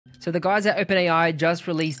So the guys at OpenAI just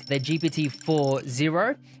released their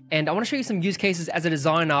GPT-4.0, and I want to show you some use cases as a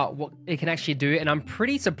designer, what it can actually do. And I'm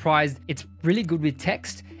pretty surprised it's really good with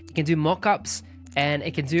text. It can do mockups, and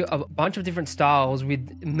it can do a bunch of different styles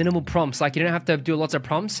with minimal prompts. Like you don't have to do lots of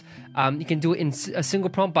prompts. You can do it in a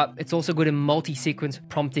single prompt, but it's also good in multi-sequence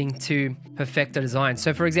prompting to perfect the design.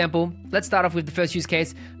 So for example, let's start off with the first use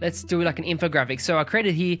case. Let's do like an infographic. So I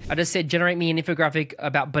created here, I just said, generate me an infographic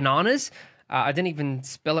about bananas. I didn't even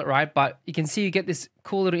spell it right, but you can see you get this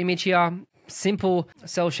cool little image here. Simple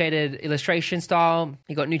cell shaded illustration style.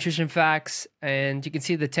 You got nutrition facts, and you can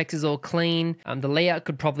see the text is all clean. The layout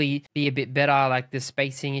could probably be a bit better, like the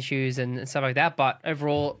spacing issues and stuff like that, but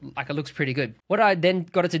overall, like, it looks pretty good. What I then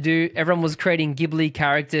got it to do, everyone was creating Ghibli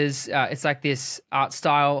characters. It's like this art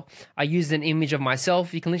style. I used an image of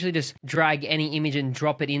myself. You can literally just drag any image and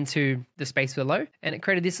drop it into the space below, and it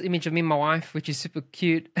created this image of me and my wife, which is super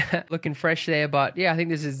cute, looking fresh there. But yeah, I think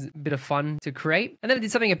this is a bit of fun to create. And then I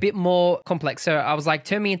did something a bit more complex. So I was like,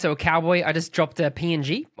 turn me into a cowboy. I just dropped a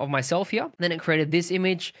PNG of myself here. Then it created this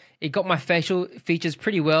image. It got my facial features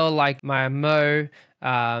pretty well, like my mo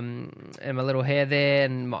and my little hair there,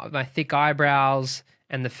 and my thick eyebrows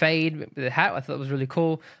and the fade with the hat. I thought it was really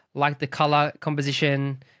cool. Like the color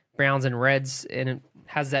composition, browns and reds, and it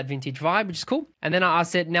has that vintage vibe, which is cool. And then I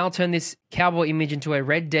asked it, now turn this cowboy image into a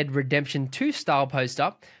Red Dead Redemption 2 style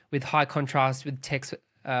poster with high contrast with text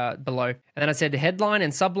below. And then I said headline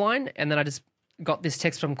and subline, and then I just got this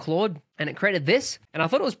text from Claude, and it created this. And I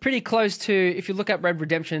thought it was pretty close to, if you look at Red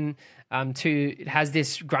Redemption 2, it has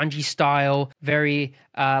this grungy style, very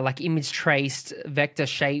like image traced vector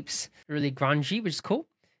shapes, really grungy, which is cool.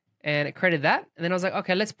 And it created that. And then I was like,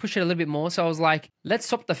 okay, let's push it a little bit more. So I was like, let's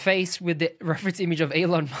swap the face with the reference image of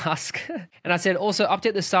Elon Musk. And I said, also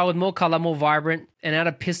update the style with more color, more vibrant, and add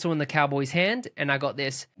a pistol in the cowboy's hand. And I got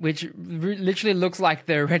this, which literally looks like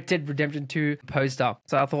the Red Dead Redemption 2 poster.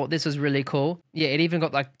 So I thought this was really cool. Yeah, it even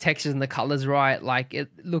got like textures and the colors right. Like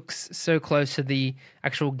it looks so close to the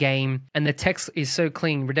actual game. And the text is so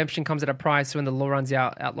clean. Redemption comes at a price. When the law runs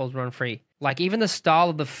out, outlaws run free. Like even the style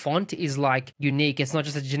of the font is like unique. It's not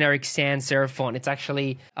just a generic sans serif font. It's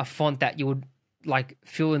actually a font that you would like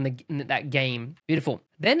feel in that game. Beautiful.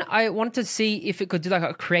 Then I wanted to see if it could do like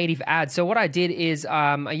a creative ad. So what I did is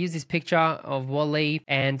I used this picture of Wall-E,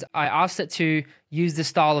 and I asked it to use the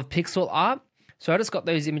style of pixel art. So I just got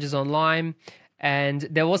those images online. And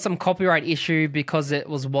there was some copyright issue because it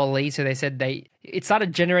was Wall-E. So they said it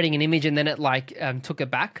started generating an image and then it like took it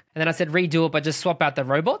back. And then I said redo it, but just swap out the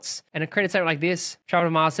robots. And it created something like this. Travel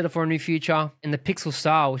to Mars, set it for a new future in the pixel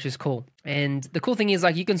style, which is cool. And the cool thing is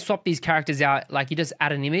like you can swap these characters out. Like you just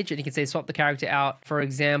add an image and you can say swap the character out. For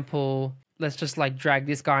example, let's just like drag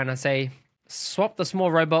this guy and I say swap the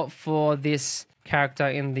small robot for this character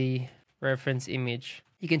in the reference image.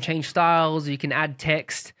 You can change styles, you can add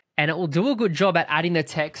text, and it will do a good job at adding the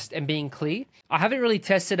text and being clear. I haven't really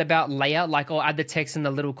tested about layout, like I'll add the text in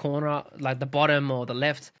the little corner, like the bottom or the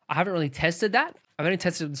left. I haven't really tested that. I've only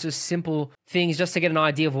tested just simple things just to get an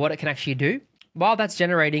idea of what it can actually do. While that's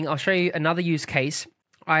generating, I'll show you another use case.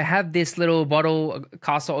 I have this little bottle,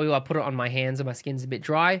 castor oil. I put it on my hands and my skin's a bit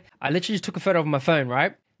dry. I literally just took a photo of my phone,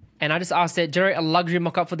 right? And I just asked it, generate a luxury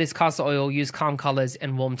mock-up for this castor oil, use calm colors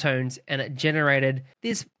and warm tones. And it generated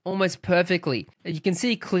this almost perfectly. You can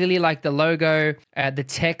see clearly like the logo, the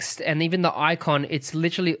text, and even the icon. It's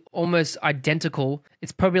literally almost identical.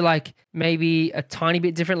 It's probably like maybe a tiny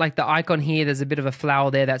bit different. Like the icon here, there's a bit of a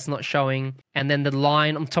flower there that's not showing. And then the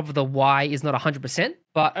line on top of the Y is not 100%.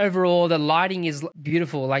 But overall, the lighting is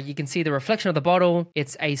beautiful. Like you can see the reflection of the bottle.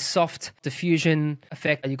 It's a soft diffusion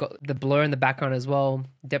effect. You've got the blur in the background as well,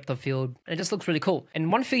 depth of field. And it just looks really cool.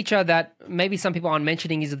 And one feature that maybe some people aren't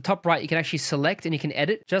mentioning is at the top right, you can actually select and you can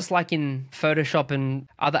edit, just like in Photoshop and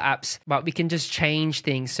other apps. But we can just change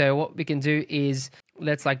things. So what we can do is,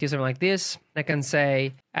 let's like do something like this. I can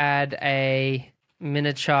say, add a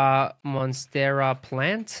miniature monstera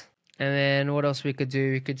plant. And then what else we could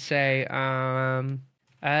do? We could say,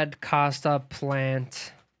 add castor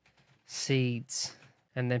plant seeds,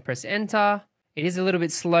 and then press enter. It is a little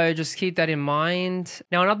bit slow, just keep that in mind.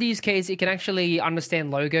 Now, another use case, it can actually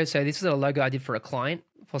understand logo. So this is a logo I did for a client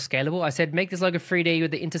for Scalable. I said, make this logo 3D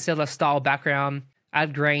with the interstellar style background,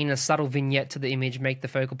 add grain, a subtle vignette to the image, make the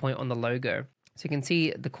focal point on the logo. So you can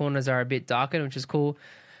see the corners are a bit darker, which is cool.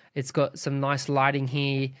 It's got some nice lighting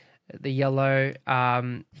here. the yellow.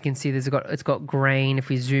 You can see it's got grain if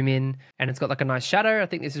we zoom in, and it's got like a nice shadow. I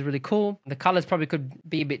think this is really cool. The colors probably could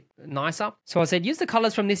be a bit nicer. So I said, use the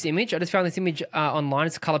colors from this image. I just found this image online.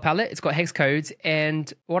 It's a color palette. It's got hex codes.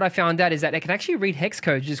 And what I found out is that it can actually read hex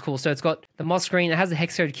codes, which is cool. So it's got the moss screen. It has the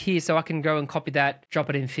hex code here. So I can go and copy that, drop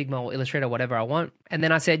it in Figma or Illustrator, whatever I want. And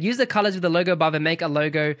then I said, use the colors with the logo above and make a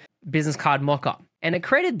logo business card mockup. And it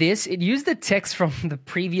created this. It used the text from the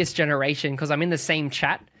previous generation because I'm in the same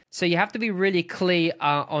chat. So you have to be really clear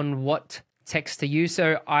on what text to use.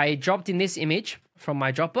 So I dropped in this image from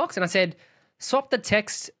my Dropbox and I said, swap the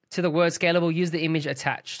text to the word scalable, use the image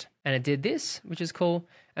attached. And it did this, which is cool.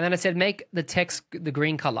 And then I said, make the text the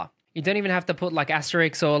green color. You don't even have to put like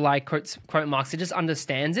asterisks or like quote marks. It just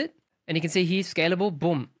understands it. And you can see here, scalable,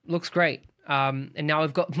 boom, looks great. And now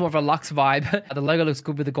we've got more of a luxe vibe. The logo looks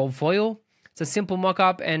good with the gold foil. It's a simple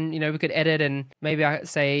mock-up, and we could edit and maybe I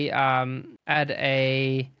say add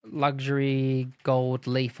a luxury gold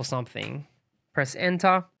leaf or something. Press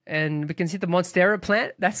enter, and we can see the Monstera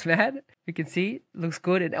plant. That's mad. We can see it looks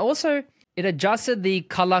good. And also, it adjusted the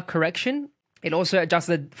color correction. It also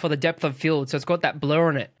adjusted for the depth of field, so it's got that blur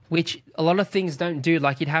on it, which a lot of things don't do.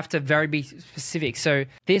 Like you'd have to be specific. So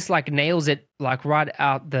this like nails it like right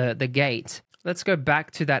out the gate. Let's go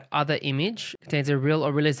back to that other image. Contains a real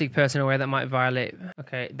or realistic person aware that might violate.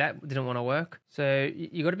 Okay, that didn't want to work. So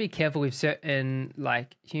you got to be careful with certain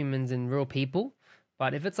like humans and real people.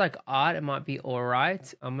 But if it's like art, it might be all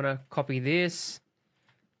right. I'm going to copy this.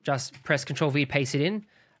 Just press Control V, paste it in.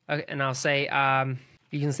 Okay, and I'll say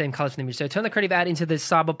using the same colors from the image. So turn the creative ad into the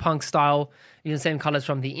cyberpunk style using the same colors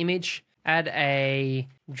from the image. Add a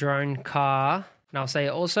drone car. And I'll say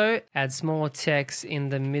also add small text in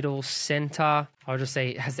the middle center. I'll just say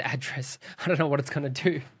it has the address. I don't know what it's going to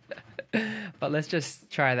do, but let's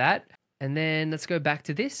just try that. And then let's go back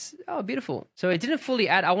to this. Oh, beautiful. So it didn't fully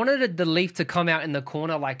add. I wanted the leaf to come out in the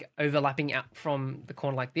corner, like overlapping out from the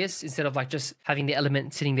corner like this, instead of like just having the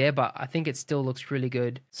element sitting there, but I think it still looks really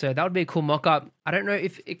good. So that would be a cool mock-up. I don't know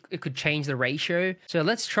if it could change the ratio. So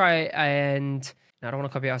let's try and... I don't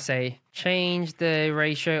want to copy. I'll say change the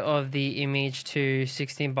ratio of the image to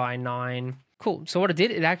 16:9. Cool. So what it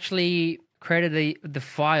did, it actually created the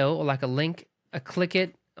file or like a link. I click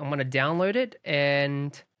it. I'm going to download it,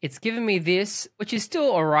 and it's given me this, which is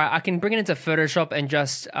still all right. I can bring it into Photoshop and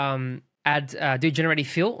just do generative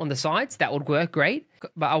fill on the sides. That would work great.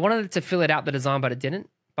 But I wanted it to fill it out the design, but it didn't.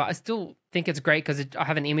 But I still think it's great because I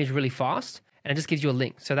have an image really fast, and it just gives you a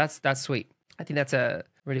link. So that's sweet. I think that's a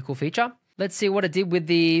really cool feature. Let's see what it did with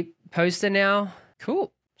the poster now.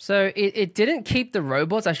 Cool. So it didn't keep the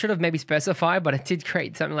robots. I should have maybe specified, but it did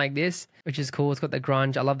create something like this, which is cool. It's got the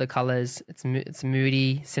grunge. I love the colors. It's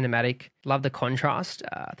moody, cinematic. Love the contrast.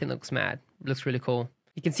 I think it looks mad. It looks really cool.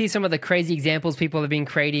 You can see some of the crazy examples people have been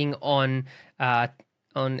creating on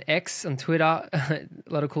X, on Twitter. A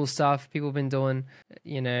lot of cool stuff. People have been doing,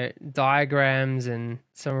 diagrams and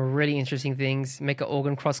some really interesting things. Make an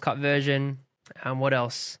organ crosscut version. What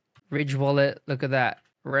else? Ridge wallet, look at that.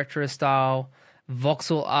 Retro style,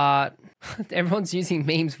 voxel art. Everyone's using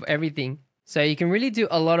memes for everything. So you can really do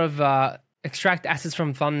a lot of extract assets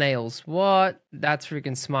from thumbnails. What? That's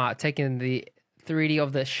freaking smart. Taking the 3D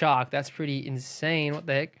of the shark. That's pretty insane. What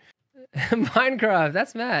the heck? Minecraft.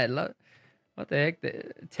 That's mad. What the heck? The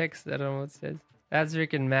text, I don't know what it says. That's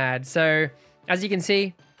freaking mad. So as you can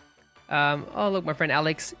see, oh look, my friend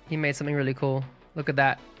Alex, he made something really cool. Look at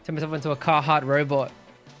that. Turned myself into a Carhartt robot.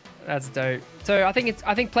 That's dope. So I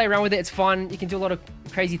think play around with it. It's fun. You can do a lot of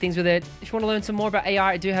crazy things with it. If you want to learn some more about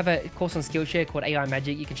AI, I do have a course on Skillshare called AI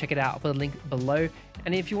Magic. You can check it out. I'll put a link below.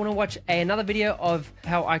 And if you want to watch another video of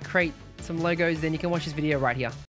how I create some logos, then you can watch this video right here.